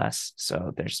PPLS.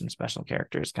 So there's some special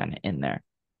characters kind of in there.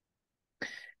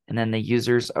 And then the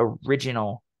user's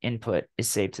original input is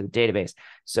saved to the database.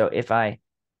 So if I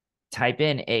type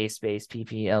in a space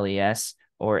PPLES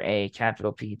or a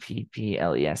capital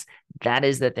PPLES, that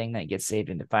is the thing that gets saved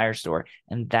into Firestore.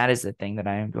 And that is the thing that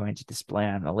I am going to display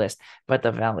on the list. But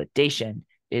the validation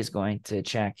is going to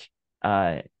check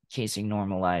casing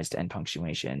normalized and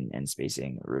punctuation and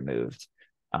spacing removed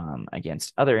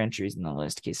against other entries in the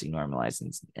list, casing normalized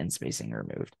and spacing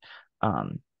removed as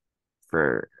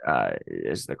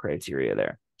the criteria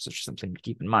there. So it's just something to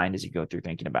keep in mind as you go through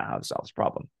thinking about how to solve this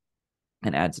problem,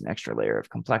 and adds an extra layer of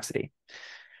complexity.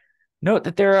 Note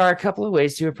that there are a couple of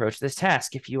ways to approach this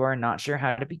task. If you are not sure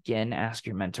how to begin, ask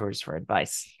your mentors for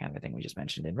advice. Kind of the thing we just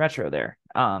mentioned in retro there.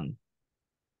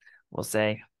 We'll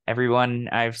say everyone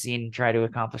I've seen try to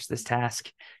accomplish this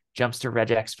task jumps to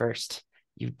regex first.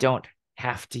 You don't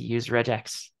have to use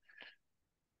regex,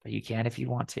 but you can if you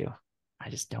want to. I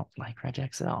just don't like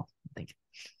regex at all, I think.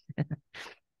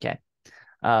 Okay.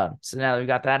 So now that we've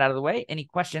got that out of the way, any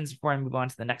questions before I move on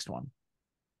to the next one?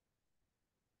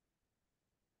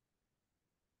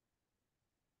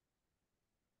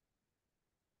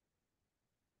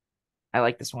 I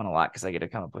like this one a lot because I get to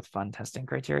come up with fun testing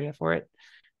criteria for it.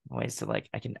 Ways to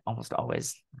I can almost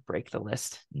always break the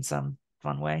list in some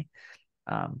fun way.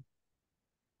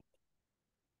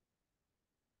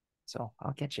 So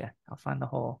I'll get you. I'll find the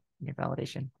hole in your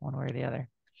validation one way or the other.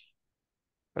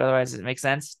 But otherwise, it makes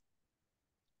sense.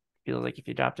 Feels like if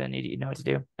you dropped in, you know what to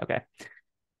do. Okay.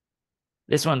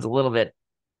 This one's a little bit,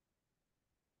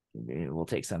 we'll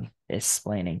take some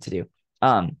explaining to do.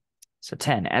 So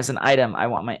 10, as an item, I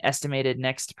want my estimated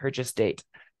next purchase date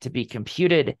to be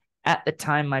computed at the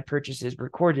time my purchase is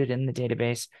recorded in the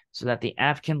database so that the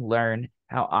app can learn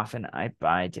how often I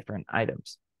buy different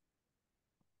items.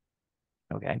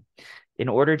 Okay. In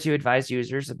order to advise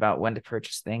users about when to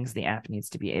purchase things, the app needs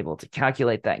to be able to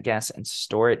calculate that guess and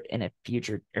store it in a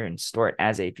future, or and store it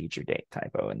as a future date.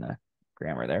 Typo in the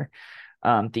grammar there.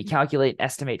 The calculate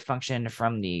estimate function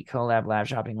from the Collab Lab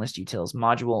Shopping List Utils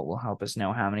module will help us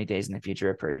know how many days in the future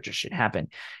a purchase should happen.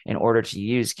 In order to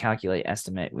use calculate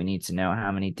estimate, we need to know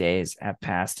how many days have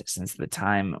passed since the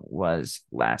time was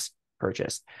last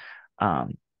purchased.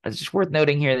 It's just worth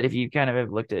noting here that if you kind of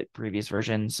have looked at previous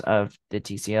versions of the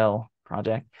TCL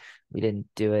project, we didn't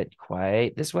do it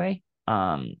quite this way.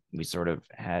 We sort of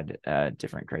had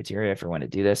different criteria for when to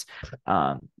do this.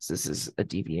 So this is a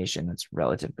deviation that's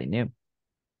relatively new.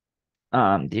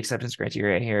 The acceptance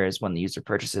criteria here is when the user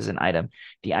purchases an item,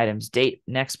 the item's date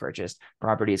next purchased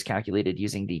property is calculated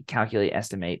using the calculate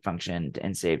estimate function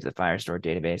and saved to the Firestore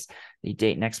database. The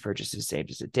date next purchase is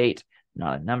saved as a date,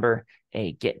 not a number.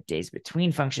 A get days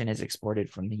between function is exported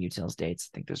from the utils dates.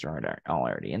 I think those are all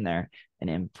already in there and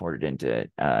imported into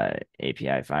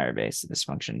API Firebase. This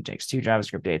function takes 2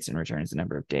 JavaScript dates and returns the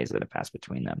number of days that have passed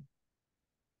between them.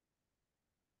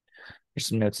 There's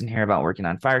some notes in here about working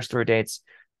on Firestore dates.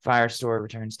 Firestore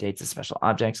returns dates as special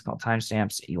objects called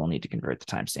timestamps. You will need to convert the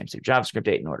timestamps to JavaScript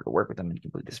date in order to work with them and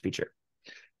complete this feature.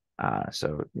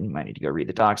 So you might need to go read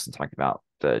the docs and talk about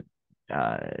the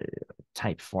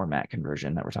type format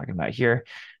conversion that we're talking about here.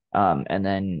 And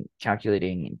then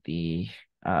calculating the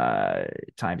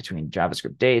time between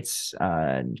JavaScript dates,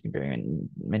 comparing and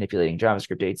manipulating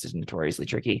JavaScript dates is notoriously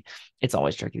tricky. It's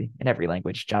always tricky in every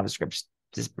language. JavaScript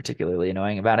is particularly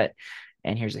annoying about it.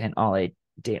 And here's a hint: all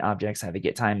date objects have a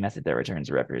get time method that returns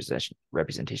a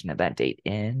representation of that date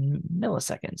in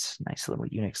milliseconds. Nice little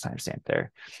Unix timestamp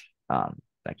there.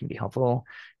 That can be helpful.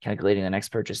 Calculating the next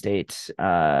purchase date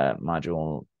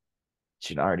module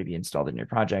should already be installed in your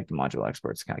project. The module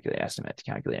exports calculate estimate. To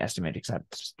calculate estimate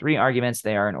accepts 3 arguments.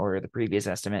 They are in order: the previous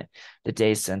estimate, the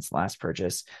days since last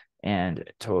purchase, and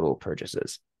total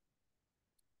purchases.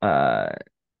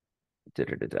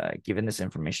 Given this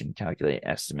information, calculate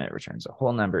estimate returns a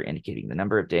whole number indicating the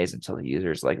number of days until the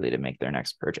user is likely to make their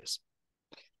next purchase.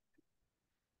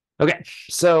 Okay,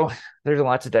 so there's a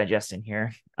lot to digest in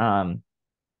here.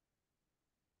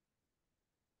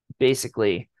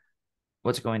 Basically,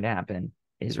 what's going to happen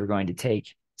is we're going to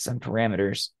take some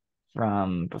parameters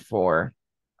from before.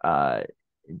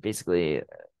 Basically,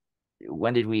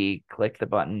 when did we click the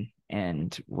button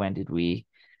and when did we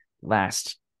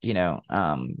last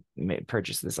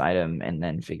purchase this item, and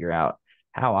then figure out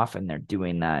how often they're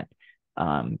doing that,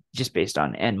 just based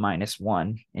on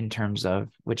n-1 in terms of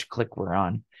which click we're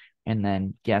on, and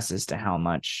then guess as to how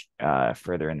much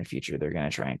further in the future they're going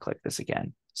to try and click this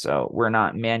again. So we're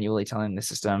not manually telling the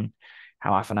system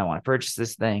how often I want to purchase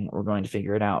this thing. We're going to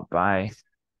figure it out by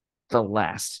the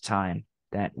last time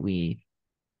that we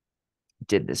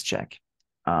did this check.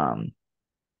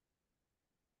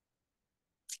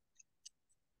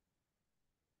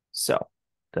 So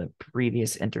the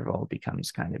previous interval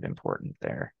becomes kind of important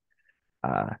there.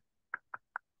 And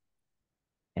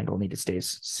we'll need to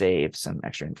save some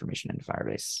extra information into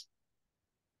Firebase.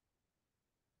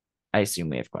 I assume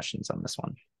we have questions on this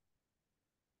one.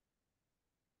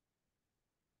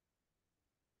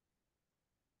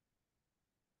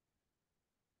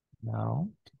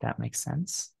 No, did that make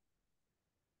sense?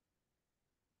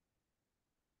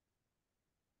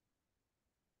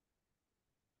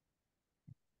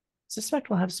 suspect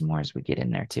we'll have some more as we get in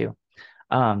there too.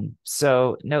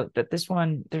 So note that this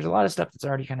one, there's a lot of stuff that's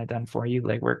already kind of done for you,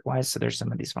 like work wise. So there's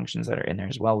some of these functions that are in there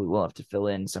as well. We will have to fill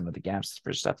in some of the gaps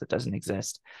for stuff that doesn't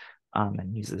exist,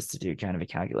 and use this to do kind of a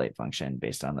calculate function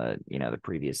based on the, the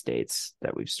previous dates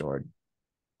that we've stored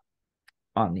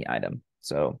on the item.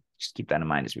 So just keep that in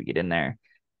mind as we get in there.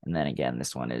 And then again,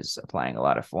 this one is applying a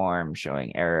lot of form,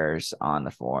 showing errors on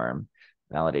the form,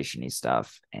 validation-y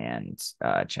stuff, and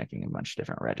checking a bunch of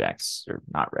different regex or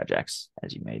not regex,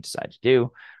 as you may decide to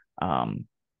do,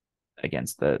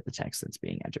 against the text that's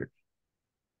being entered.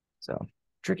 So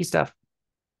tricky stuff.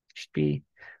 Should be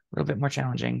a little bit more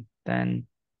challenging than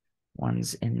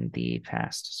ones in the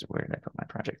past. So where did I put my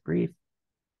project brief?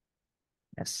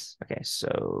 Yes. Okay.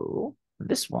 So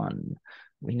this one,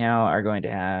 we now are going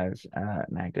to have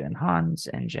Magda and Hans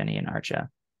and Jenny and Archa.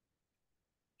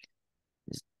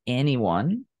 Does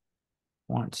anyone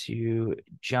want to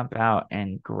jump out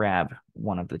and grab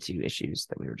one of the two issues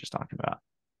that we were just talking about?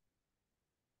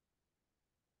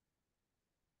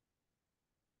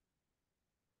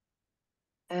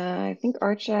 I think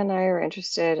Archa and I are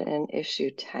interested in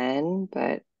issue 10,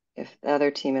 but if the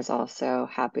other team is also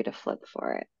happy to flip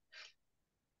for it.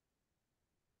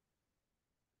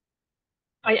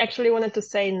 I actually wanted to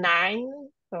say 9,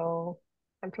 so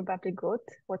I'm probably good.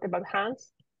 What about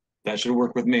Hans? That should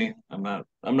work with me. I'm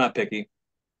not picky.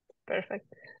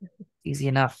 Perfect. Easy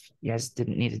enough. You guys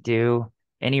didn't need to do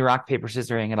any rock, paper,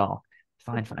 scissoring at all.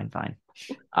 Fine.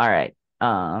 All right.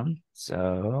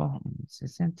 So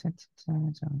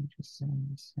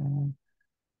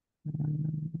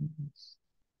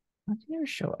how do you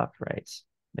show upright?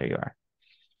 There you are.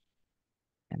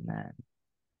 And then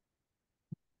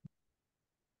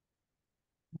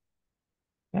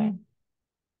okay.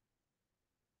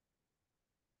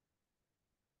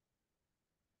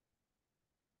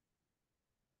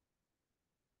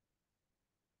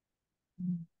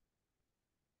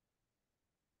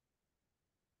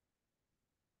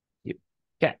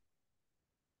 Okay.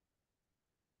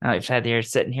 Now you've had here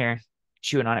sitting here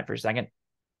chewing on it for a second.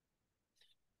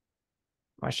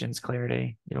 Questions,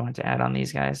 clarity you want to add on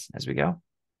these guys as we go?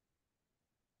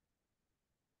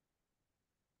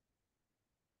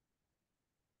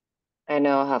 I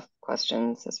know I'll have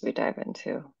questions as we dive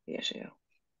into the issue.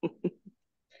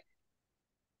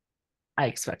 I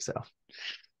expect so.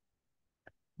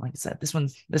 Like I said, this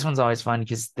one's always fun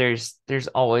because there's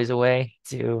always a way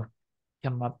to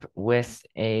come up with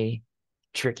a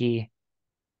tricky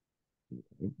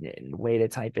way to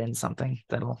type in something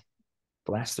that'll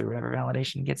blast through whatever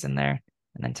validation gets in there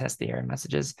and then test the error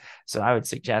messages. So I would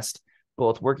suggest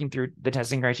both working through the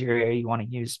testing criteria you want to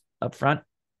use up front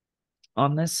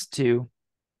on this to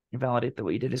validate that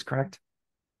what you did is correct,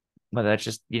 whether that's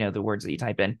just the words that you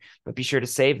type in, but be sure to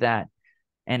save that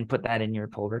and put that in your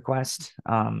pull request,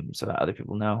 so that other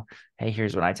people know, hey,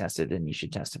 here's what I tested and you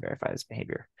should test to verify this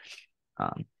behavior.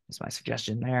 Is my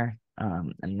suggestion there.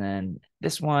 And then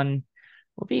this one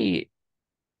will be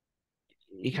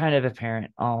kind of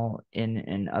apparent all in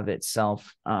and of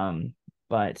itself,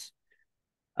 but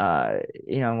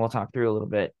we'll talk through a little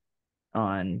bit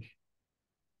on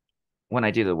when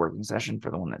I do the working session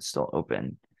for the one that's still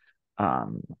open,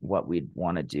 what we'd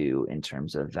want to do in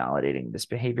terms of validating this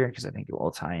behavior, because I think it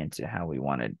will tie into how we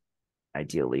want to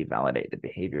ideally validate the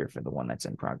behavior for the one that's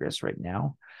in progress right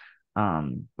now.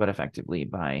 But effectively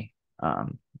by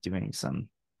doing some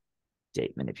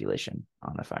date manipulation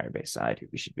on the Firebase side,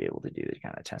 we should be able to do the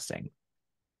kind of testing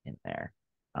in there.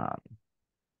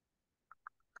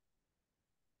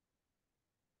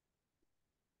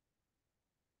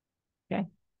 Okay.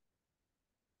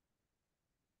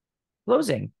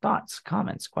 Closing thoughts,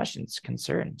 comments, questions,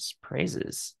 concerns,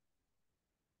 praises,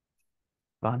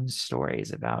 fun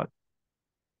stories about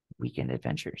weekend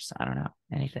adventures. I don't know,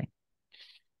 anything.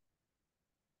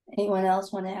 Anyone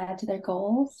else want to add to their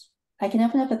goals? I can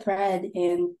open up a thread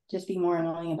and just be more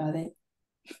annoying about it.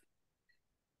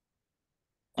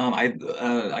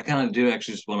 I kind of do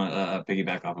actually just want to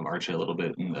piggyback off of Archie a little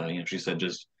bit, and she said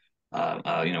just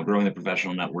growing the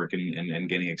professional network and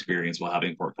gaining experience while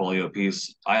having portfolio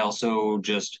piece. I also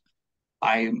just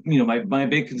my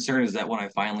big concern is that when I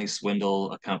finally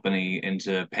swindle a company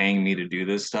into paying me to do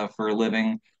this stuff for a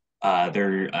living,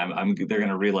 they're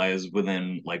gonna realize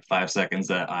within like 5 seconds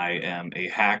that I am a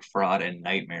hack, fraud, and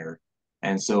nightmare.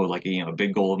 And so like a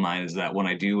big goal of mine is that when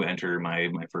I do enter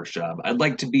my first job, I'd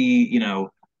like to be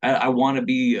I want to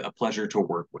be a pleasure to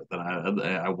work with, and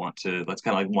I want to. That's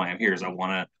kind of like why I'm here. Is I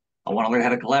want to learn how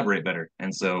to collaborate better,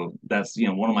 and so that's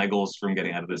one of my goals from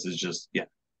getting out of this is just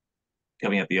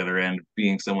coming at the other end,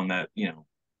 being someone that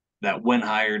that when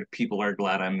hired, people are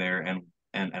glad I'm there and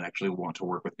and actually want to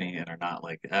work with me and are not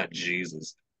like, ah,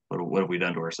 Jesus, what have we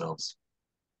done to ourselves?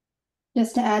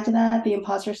 Just to add to that, the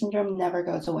imposter syndrome never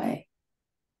goes away.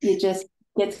 It just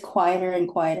gets quieter and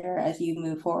quieter as you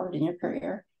move forward in your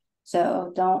career.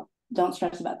 So don't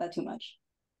stress about that too much.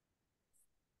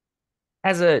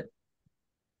 As a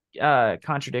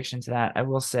contradiction to that, I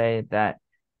will say that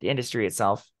the industry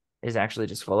itself is actually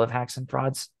just full of hacks and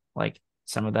frauds. Like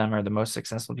some of them are the most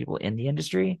successful people in the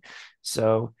industry.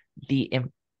 So the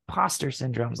imposter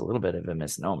syndrome is a little bit of a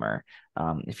misnomer.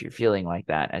 If you're feeling like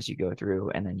that as you go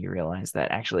through, and then you realize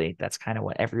that actually that's kind of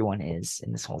what everyone is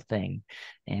in this whole thing.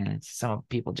 And some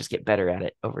people just get better at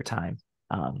it over time.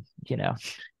 You know,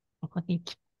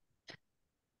 like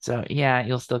so yeah,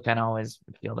 you'll still kind of always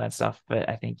feel that stuff, but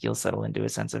I think you'll settle into a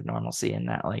sense of normalcy in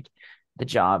that like the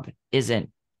job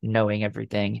isn't knowing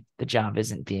everything. The job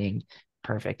isn't being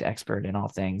perfect expert in all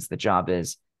things. The job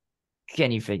is,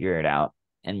 can you figure it out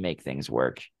and make things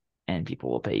work? And people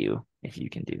will pay you if you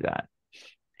can do that.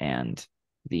 And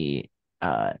the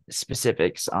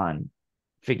specifics on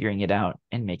figuring it out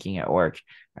and making it work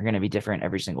are going to be different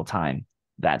every single time.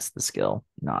 That's the skill,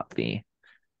 not the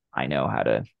I know how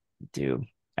to do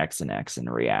X and X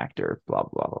and React or blah,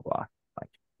 blah, blah, blah. Like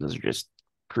those are just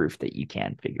proof that you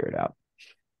can figure it out.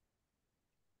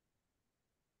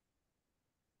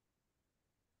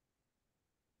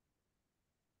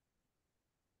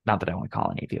 Not that I want to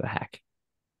call any of you a hack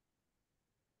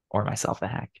or myself a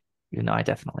hack, even though I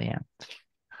definitely am.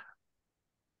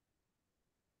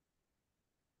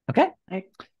 Okay.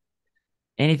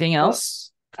 Anything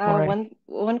else?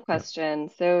 One question.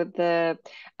 So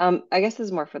I guess this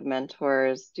is more for the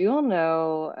mentors. Do you all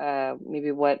know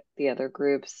maybe what the other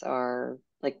groups are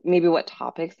like, maybe what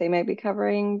topics they might be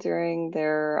covering during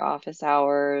their office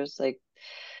hours? Like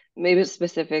maybe it's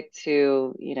specific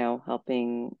to,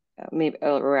 helping maybe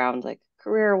around like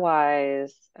career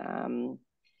wise.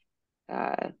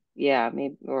 Yeah,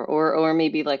 maybe or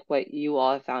maybe like what you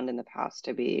all have found in the past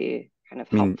to be kind of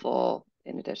I mean, helpful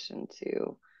in addition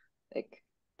to like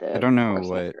I the don't know course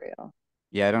what, material.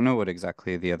 yeah, I don't know what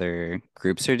exactly the other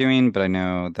groups are doing, but I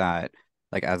know that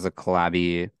like as a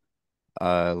collabie,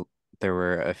 uh, there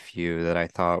were a few that I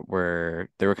thought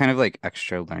they were kind of like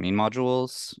extra learning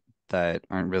modules that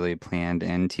aren't really planned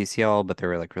in TCL, but they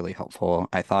were like really helpful,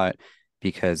 I thought,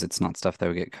 because it's not stuff that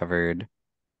would get covered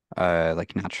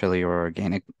like naturally or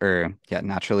organic or yeah,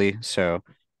 naturally. So,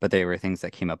 but they were things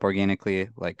that came up organically,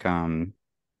 like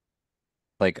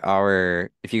our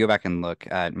if you go back and look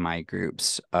at my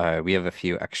groups, we have a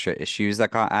few extra issues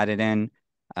that got added in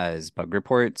as bug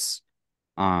reports.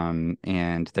 And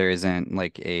there isn't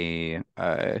like a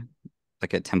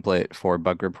template for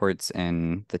bug reports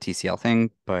in the TCL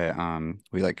thing, but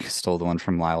we like stole the one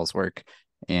from Lyle's work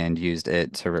and used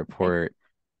it to report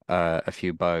a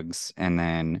few bugs, and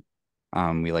then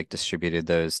we like distributed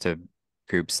those to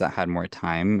groups that had more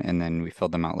time, and then we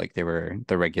filled them out like they were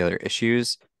the regular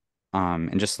issues.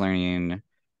 And just learning,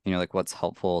 like what's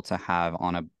helpful to have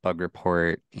on a bug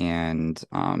report and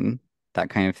that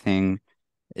kind of thing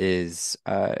is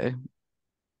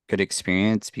good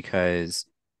experience because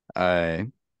uh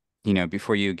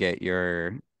before you get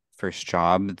your first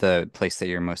job, the place that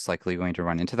you're most likely going to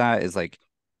run into that is like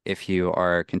if you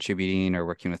are contributing or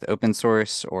working with open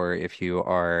source, or if you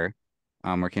are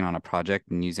working on a project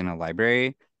and using a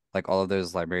library, like all of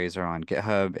those libraries are on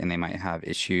GitHub and they might have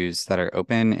issues that are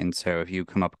open. And so if you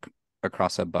come up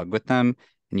across a bug with them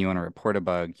and you want to report a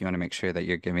bug, you want to make sure that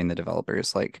you're giving the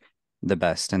developers like the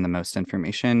best and the most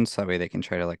information so that way they can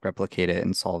try to like replicate it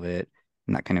and solve it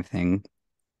and that kind of thing.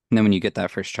 And then when you get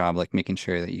that first job, like making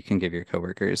sure that you can give your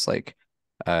coworkers like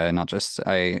not just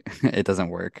I it doesn't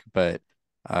work, but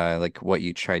like what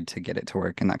you tried to get it to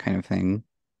work and that kind of thing.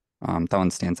 That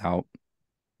one stands out.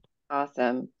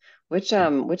 Awesome.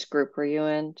 Which group were you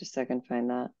in? Just so I can find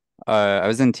that. I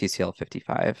was in TCL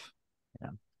 55. Yeah.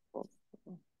 Cool.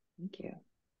 Thank you.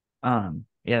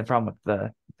 Yeah, the problem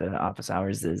with the office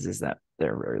hours is that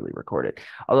they're rarely recorded.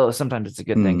 Although sometimes it's a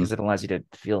good thing Mm. because it allows you to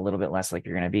feel a little bit less like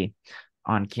you're going to be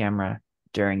on camera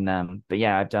during them. But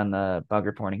yeah, I've done the bug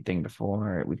reporting thing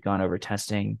before. We've gone over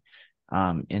testing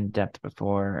in depth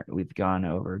before. We've gone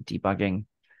over debugging,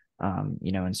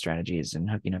 and strategies and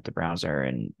hooking up the browser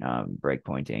and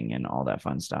breakpointing and all that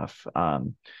fun stuff.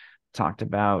 Talked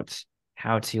about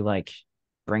how to like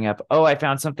bring up, oh, I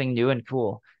found something new and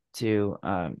cool to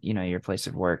your place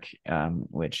of work,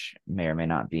 which may or may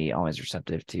not be always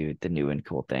receptive to the new and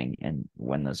cool thing, and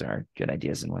when those are good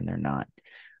ideas and when they're not.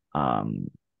 Um,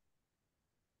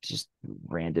 just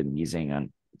random musing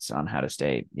on how to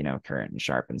stay, current and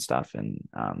sharp and stuff. And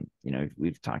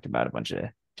we've talked about a bunch of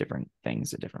different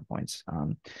things at different points.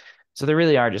 So there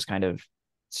really are just kind of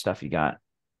stuff you got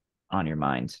on your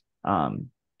mind. And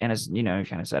as you know, you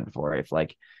kind of said before, if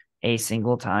like a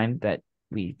single time that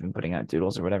we've been putting out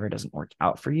doodles or whatever doesn't work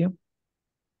out for you,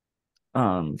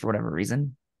 for whatever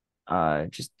reason,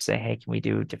 just say, hey, can we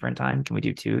do a different time? Can we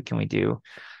do two? Can we do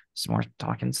some more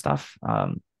talking stuff?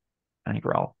 I think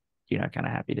we're all, kind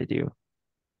of happy to do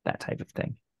that type of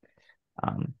thing.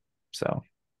 So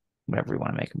whatever we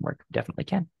want to make them work, definitely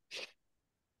can.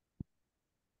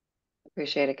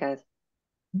 Appreciate it, guys.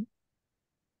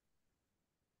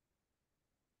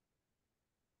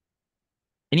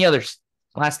 Any others?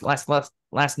 Last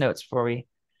notes before we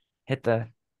hit the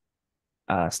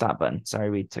stop button. Sorry,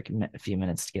 we took a few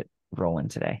minutes to get rolling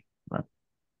today. But...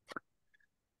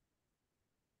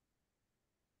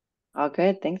 All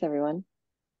good. Thanks, everyone.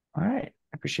 All right.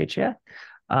 I appreciate you.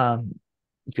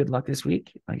 Good luck this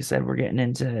week. Like I said, we're getting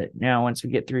into now. Once we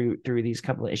get through these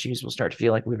couple of issues, we'll start to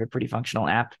feel like we have a pretty functional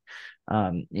app.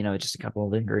 Just a couple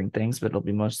of lingering things, but it'll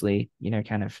be mostly,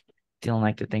 kind of feeling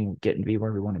like the thing getting to be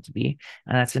where we want it to be.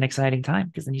 And that's an exciting time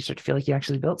because then you start to feel like you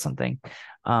actually built something.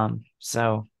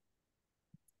 So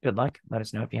good luck. Let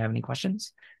us know if you have any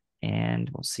questions, and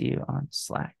we'll see you on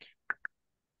Slack.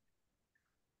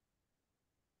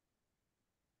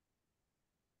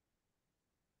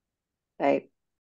 Bye.